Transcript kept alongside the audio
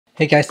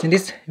Hey guys, in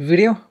this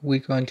video we're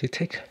going to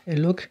take a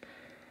look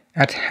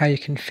at how you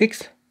can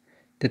fix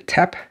the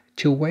tap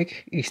to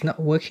wake is not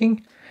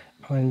working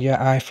on your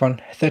iPhone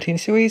 13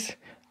 series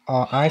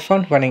or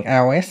iPhone running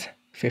iOS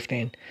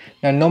 15.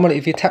 Now normally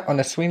if you tap on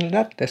the screen like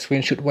that, the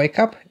screen should wake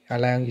up,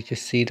 allowing you to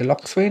see the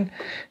lock screen.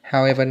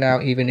 However, now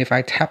even if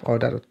I tap or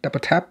double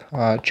tap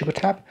or triple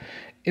tap,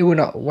 it will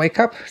not wake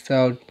up.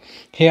 So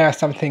here are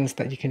some things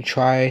that you can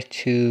try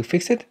to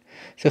fix it.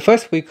 So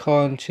first we're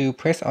going to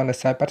press on the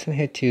side button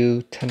here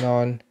to turn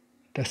on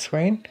the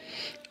screen,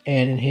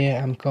 and in here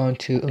I'm going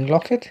to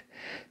unlock it.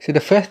 So the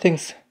first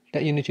things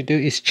that you need to do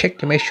is check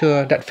to make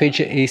sure that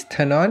feature is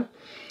turned on.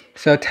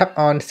 So tap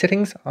on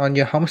settings on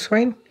your home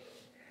screen,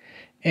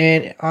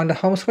 and on the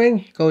home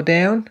screen go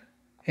down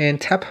and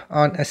tap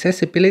on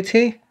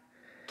accessibility,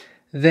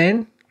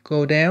 then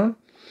go down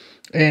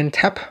and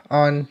tap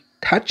on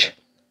touch.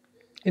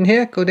 In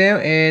here go down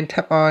and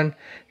tap on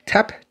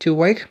tap to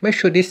wake. Make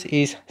sure this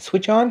is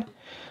switch on.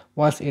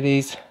 Once it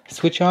is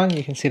switch on,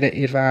 you can see that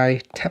if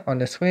I tap on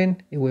the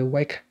screen, it will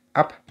wake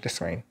up the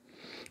screen.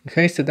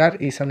 Okay, so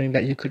that is something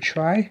that you could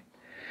try.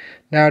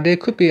 Now there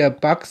could be a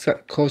bug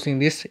causing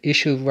this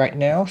issue right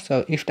now,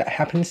 so if that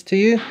happens to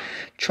you,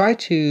 try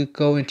to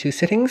go into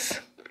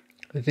settings,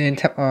 then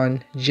tap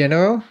on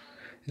general,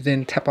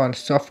 then tap on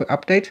software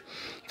update.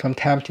 From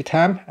time to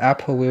time,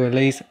 Apple will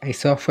release a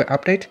software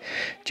update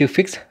to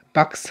fix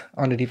bugs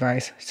on the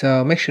device.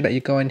 So make sure that you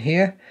go in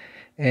here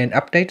and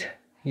update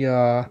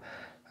your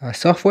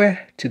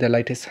software to the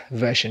latest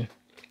version.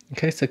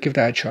 Okay, so give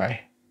that a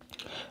try.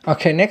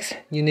 Okay, next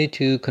you need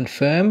to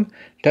confirm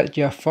that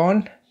your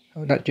phone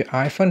or that your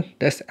iPhone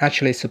does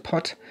actually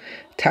support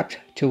tap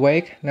to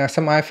wake. Now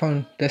some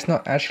iPhone does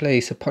not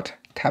actually support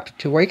tap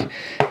to wake,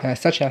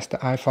 such as the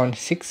iPhone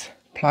 6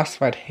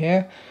 Plus right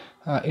here.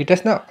 It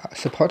does not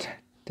support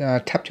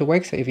tap to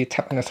wake, so if you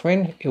tap on the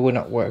screen it will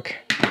not work.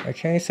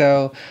 Okay,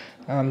 so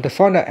the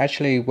phone that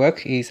actually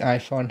work is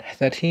iPhone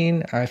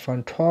 13,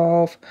 iPhone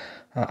 12,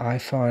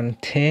 iPhone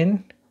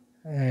 10,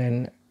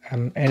 and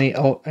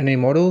any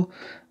model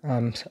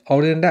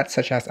older than that,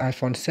 such as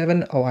iPhone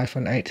 7 or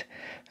iPhone 8,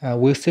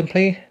 will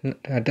simply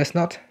does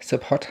not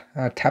support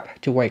tap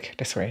to wake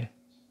the screen.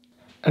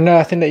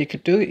 Another thing that you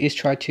could do is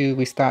try to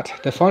restart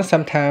the phone.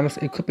 Sometimes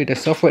it could be the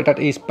software that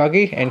is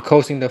buggy and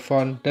causing the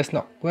phone does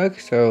not work.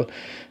 So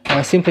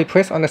simply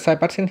press on the side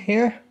button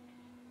here.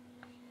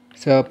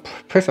 So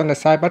press on the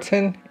side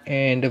button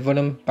and the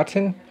volume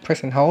button,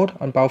 press and hold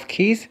on both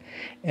keys,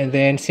 and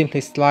then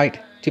simply slide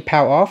to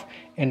power off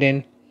and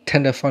then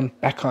turn the phone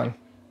back on.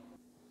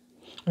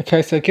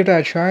 Okay, so give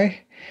that a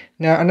try.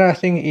 Now another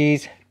thing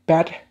is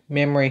bad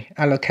memory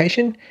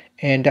allocation,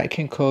 and that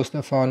can cause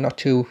the phone not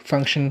to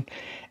function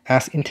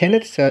as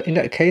intended. So in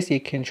that case, you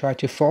can try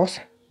to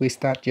force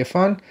restart your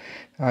phone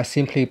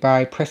simply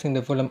by pressing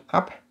the volume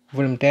up,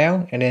 volume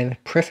down, and then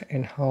press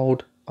and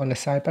hold on the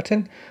side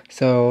button.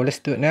 So let's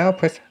do it now.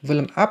 Press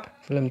volume up,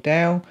 volume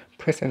down,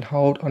 press and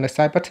hold on the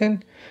side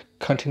button.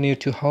 Continue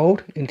to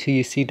hold until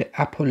you see the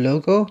Apple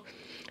logo,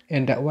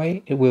 and that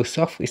way it will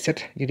soft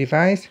reset your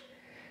device.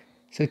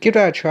 So give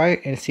that a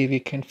try and see if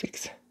you can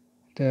fix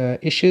the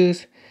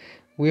issues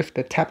with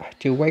the tap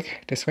to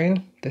wake the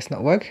screen does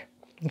not work.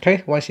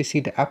 Okay, once you see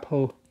the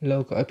Apple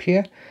logo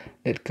appear,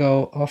 let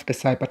go of the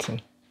side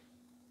button.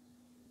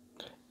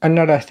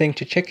 Another thing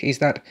to check is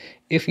that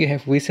if you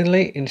have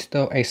recently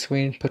installed a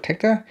screen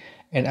protector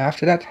and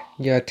after that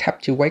your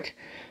tap to wake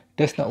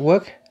does not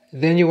work,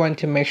 then you want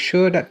to make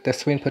sure that the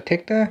screen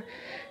protector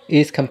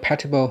is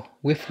compatible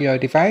with your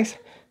device.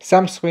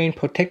 Some screen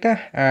protectors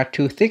are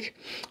too thick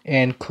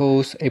and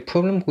cause a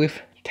problem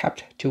with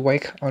tap to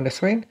wake on the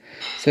screen.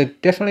 So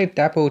definitely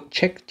double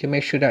check to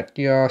make sure that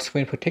your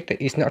screen protector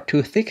is not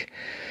too thick.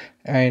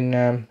 And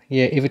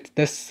yeah, if it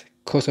does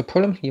cause a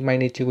problem, you might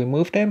need to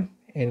remove them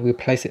and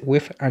replace it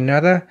with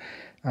another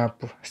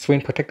screen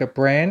protector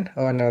brand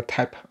or another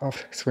type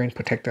of screen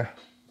protector.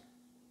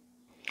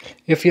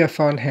 If your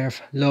phone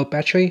have low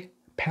battery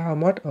power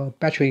mode or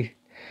battery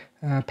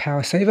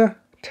power saver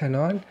turn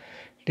on,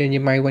 then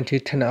you might want to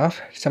turn it off.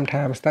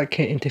 Sometimes that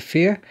can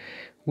interfere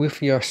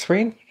with your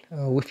screen,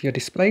 with your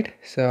display.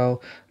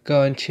 So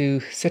go into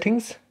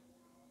settings,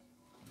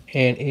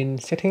 and in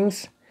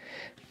settings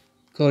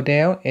go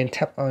down and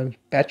tap on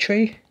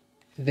battery,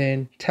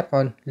 then tap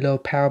on low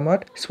power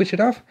mode, switch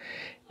it off,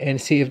 and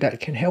see if that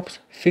can help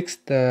fix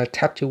the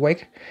tap to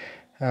wake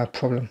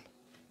problem.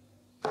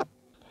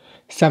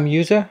 Some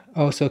users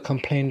also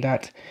complain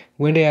that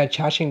when they are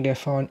charging their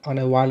phone on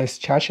a wireless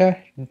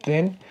charger,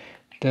 then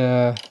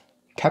the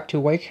tap to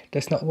wake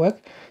does not work.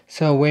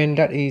 So when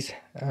that is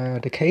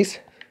the case,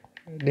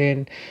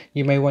 then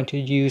you may want to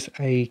use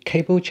a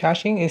cable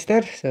charging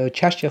instead. So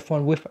charge your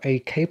phone with a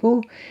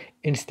cable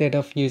instead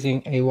of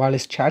using a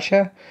wireless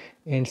charger,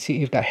 and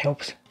see if that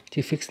helps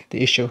to fix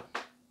the issue.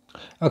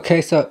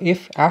 Okay, so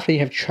if after you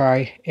have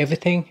tried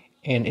everything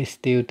and it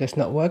still does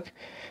not work,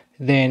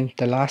 then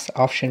the last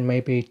option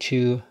may be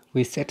to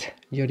reset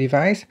your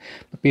device.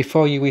 But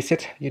before you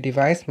reset your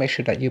device, make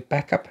sure that you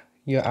back up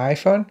your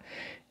iPhone,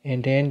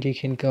 and then you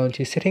can go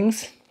into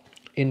settings,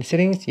 in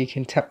settings, you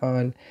can tap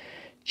on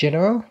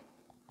general,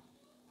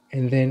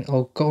 and then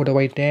I'll go all the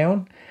way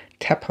down,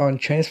 tap on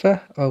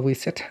transfer or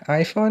reset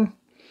iPhone,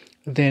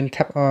 then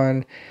tap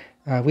on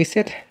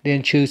reset,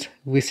 then choose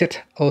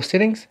reset all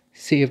settings,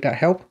 see if that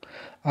helps.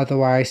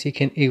 Otherwise, you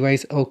can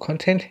erase all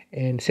content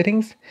and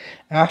settings.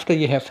 After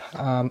you have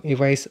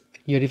erased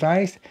your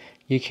device,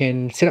 you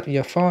can set up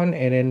your phone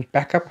and then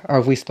backup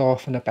or restore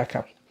from the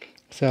backup.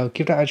 So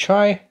give that a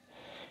try.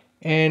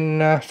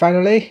 And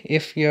finally,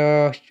 if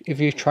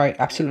you try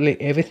absolutely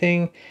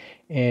everything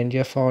and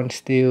your phone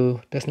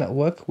still does not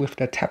work with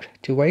the tap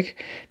to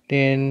wake,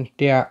 then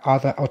there are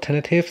other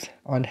alternatives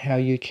on how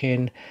you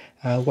can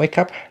wake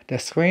up the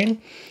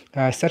screen,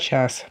 such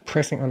as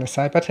pressing on the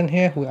side button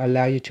here will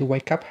allow you to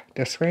wake up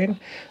the screen,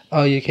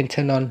 or you can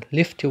turn on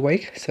lift to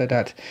wake so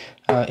that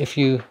if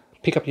you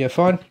pick up your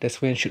phone, the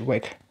screen should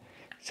wake.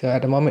 So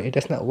at the moment it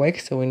does not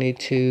wake, so we need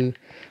to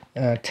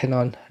turn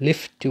on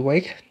lift to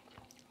wake.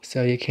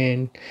 So you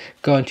can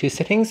go into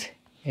settings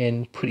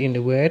and put in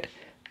the word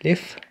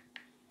lift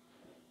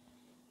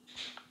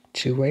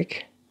to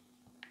wake.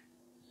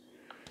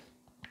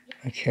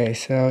 Okay,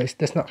 so it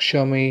does not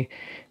show me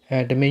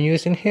the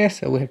menus in here,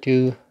 so we have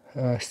to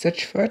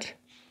search for it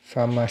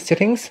from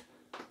settings.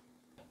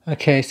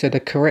 Okay, so the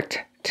correct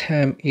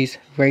term is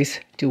raise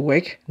to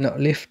wake, not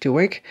lift to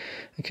wake.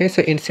 Okay,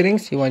 so in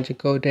settings you want to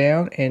go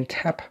down and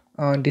tap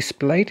on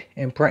display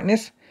and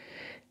brightness,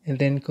 and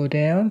then go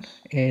down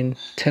and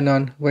turn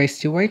on raise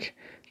to wake.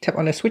 Tap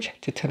on the switch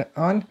to turn it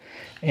on,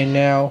 and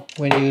now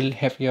when you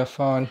have your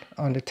phone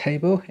on the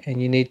table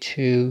and you need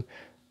to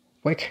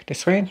wake the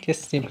screen,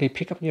 just simply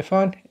pick up your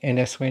phone and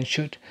the screen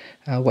should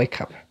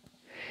wake up.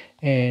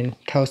 And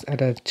those are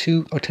the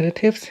two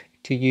alternatives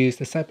to use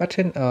the side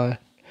button or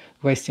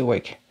raise to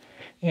wake.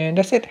 And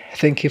that's it.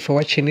 Thank you for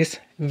watching this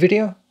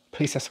video.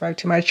 Please subscribe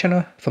to my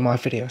channel for more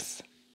videos.